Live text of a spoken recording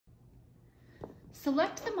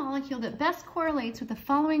Select the molecule that best correlates with the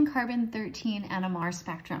following carbon-13 NMR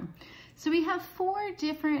spectrum. So we have 4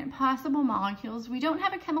 different possible molecules. We don't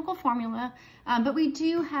have a chemical formula, but we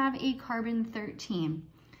do have a carbon-13.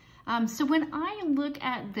 So when I look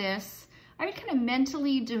at this, I would kind of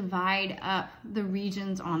mentally divide up the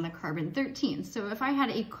regions on the carbon-13. So if I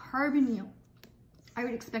had a carbonyl, I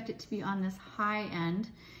would expect it to be on this high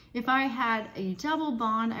end. If I had a double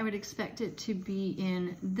bond, I would expect it to be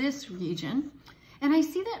in this region. And I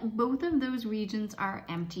see that both of those regions are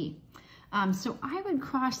empty. So I would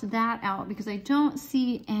cross that out because I don't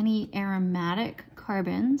see any aromatic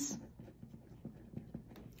carbons.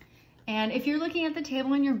 And if you're looking at the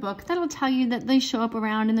table in your book, that'll tell you that they show up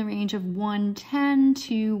around in the range of 110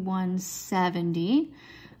 to 170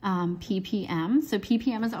 ppm. So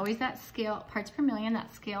ppm is always that scale, parts per million,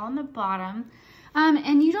 that scale on the bottom.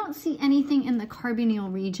 And you don't see anything in the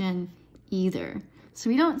carbonyl region either. So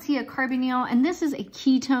we don't see a carbonyl, and this is a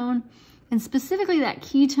ketone. And specifically that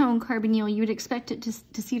ketone carbonyl, you would expect it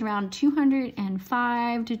to see it around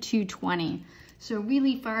 205 to 220. So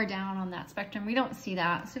really far down on that spectrum, we don't see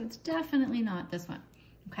that. So it's definitely not this one.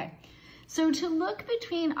 Okay, so to look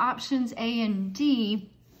between options A and D,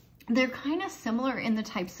 they're kind of similar in the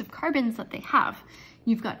types of carbons that they have.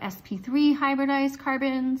 You've got sp3 hybridized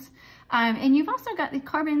carbons, and you've also got the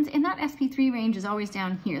carbons, and that sp3 range is always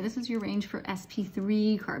down here. This is your range for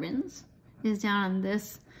sp3 carbons, is down on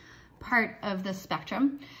this part of the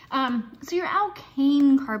spectrum. So your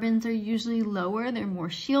alkane carbons are usually lower, they're more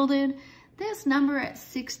shielded. This number at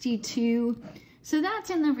 62, so that's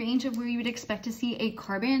in the range of where you would expect to see a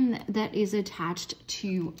carbon that is attached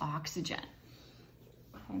to oxygen.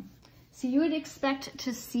 Okay. So you would expect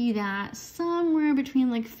to see that somewhere between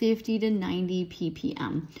like 50 to 90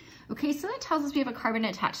 ppm. Okay, so that tells us we have a carbon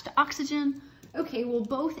attached to oxygen. Okay, well,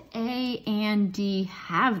 both A and D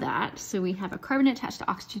have that. So we have a carbon attached to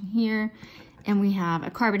oxygen here, and we have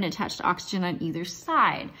a carbon attached to oxygen on either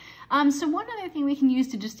side. So one other thing we can use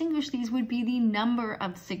to distinguish these would be the number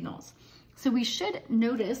of signals. So we should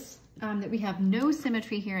notice that we have no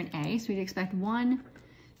symmetry here in A. So we'd expect 1,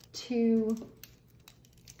 2,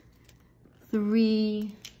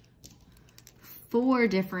 3, 4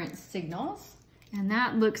 different signals. And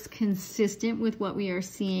that looks consistent with what we are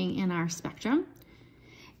seeing in our spectrum.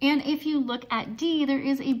 And if you look at D, there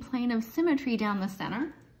is a plane of symmetry down the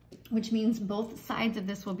center, which means both sides of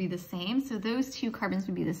this will be the same. So those 2 carbons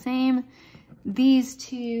would be the same, these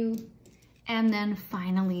 2, and then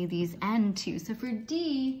finally these N2. So for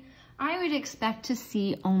D, I would expect to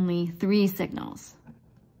see only 3 signals.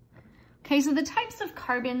 Okay, so the types of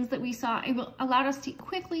carbons that we saw allowed us to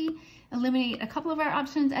quickly eliminate a couple of our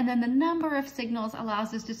options, and then the number of signals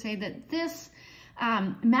allows us to say that this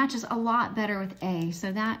matches a lot better with A,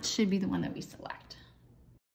 so that should be the one that we select.